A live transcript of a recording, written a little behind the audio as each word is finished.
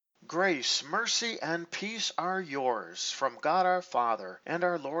Grace, mercy, and peace are yours from God our Father and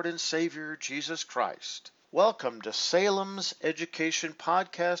our Lord and Savior Jesus Christ. Welcome to Salem's Education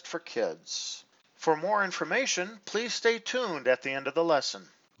Podcast for Kids. For more information, please stay tuned at the end of the lesson.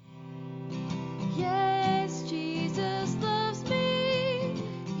 Yes, Jesus loves me.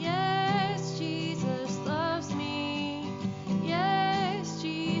 Yes, Jesus loves me. Yes,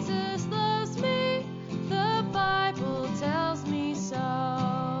 Jesus loves me. The Bible tells me so.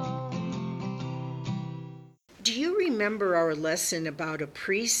 Do you remember our lesson about a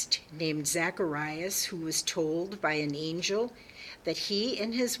priest named Zacharias who was told by an angel that he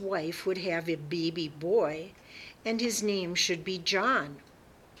and his wife would have a baby boy and his name should be John?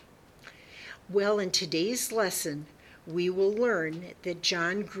 Well, in today's lesson, we will learn that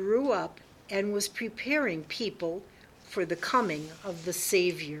John grew up and was preparing people for the coming of the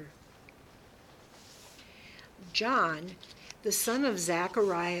Savior. John, the son of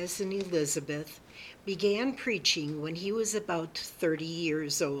Zacharias and Elizabeth, began preaching when he was about 30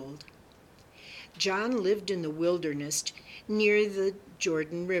 years old. John lived in the wilderness near the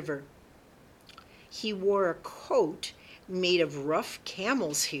Jordan River. He wore a coat made of rough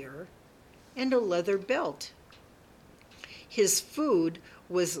camel's hair and a leather belt. His food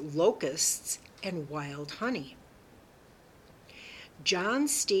was locusts and wild honey. John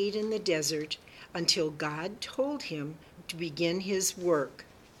stayed in the desert until God told him to begin his work.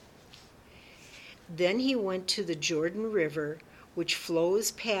 Then he went to the Jordan River, which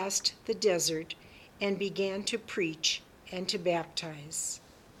flows past the desert, and began to preach and to baptize.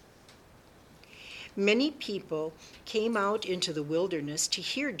 Many people came out into the wilderness to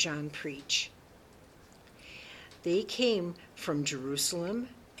hear John preach. They came from Jerusalem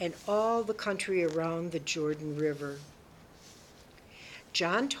and all the country around the Jordan River.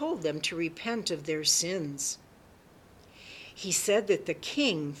 John told them to repent of their sins. He said that the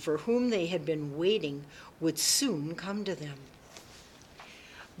king for whom they had been waiting would soon come to them.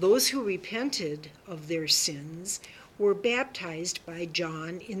 Those who repented of their sins were baptized by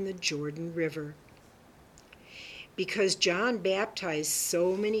John in the Jordan River. Because John baptized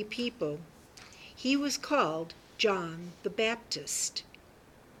so many people, he was called John the Baptist.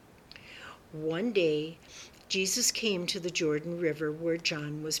 One day, Jesus came to the Jordan River where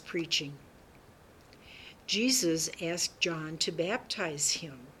John was preaching. Jesus asked John to baptize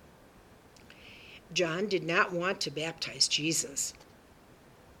him. John did not want to baptize Jesus.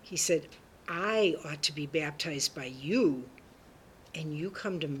 He said, "I ought to be baptized by you, and you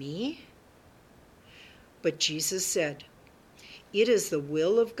come to me?" But Jesus said, "It is the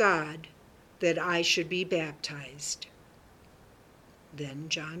will of God that I should be baptized." Then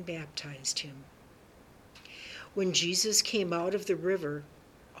John baptized him. When Jesus came out of the river,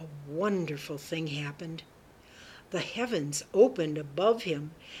 a wonderful thing happened. The heavens opened above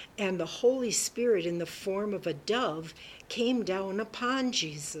him, and the Holy Spirit in the form of a dove came down upon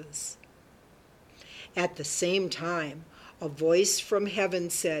Jesus. At the same time, a voice from heaven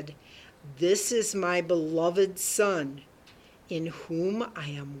said, "This is my beloved Son, in whom I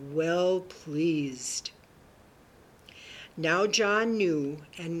am well pleased." Now John knew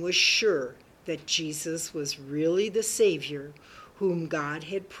and was sure that Jesus was really the Savior whom God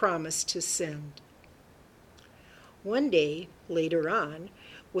had promised to send. One day, later on,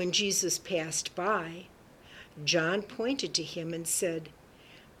 when Jesus passed by, John pointed to him and said,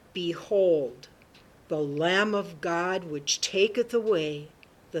 "Behold, the Lamb of God which taketh away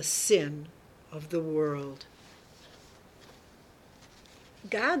the sin of the world."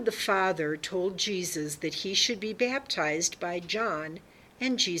 God the Father told Jesus that he should be baptized by John,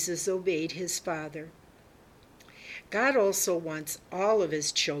 and Jesus obeyed his Father. God also wants all of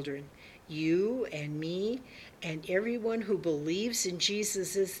his children, you and me, and everyone who believes in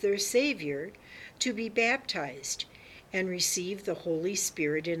Jesus as their Savior, to be baptized and receive the Holy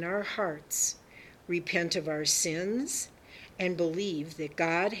Spirit in our hearts, repent of our sins, and believe that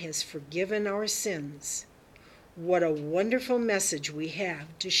God has forgiven our sins. What a wonderful message we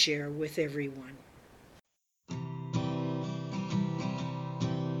have to share with everyone.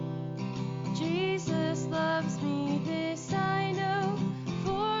 Jesus loves me, this I know,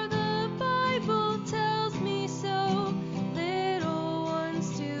 for the Bible tells me so. Little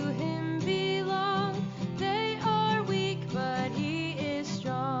ones to him belong. They are weak, but he is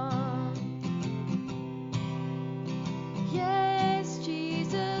strong. Yes,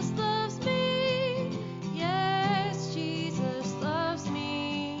 Jesus loves me. Yes, Jesus loves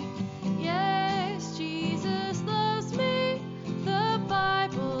me. Yes,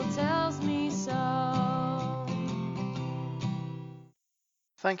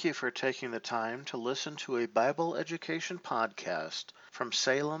 Thank you for taking the time to listen to a Bible education podcast from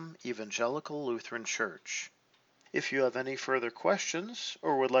Salem Evangelical Lutheran Church. If you have any further questions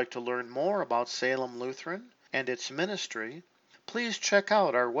or would like to learn more about Salem Lutheran and its ministry, please check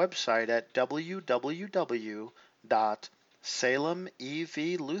out our website at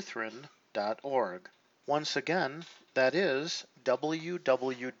www.salemevlutheran.org. Once again, that is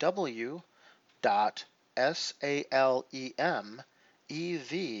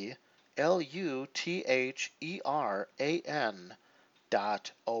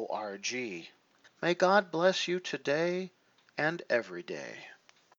May God bless you today and every day.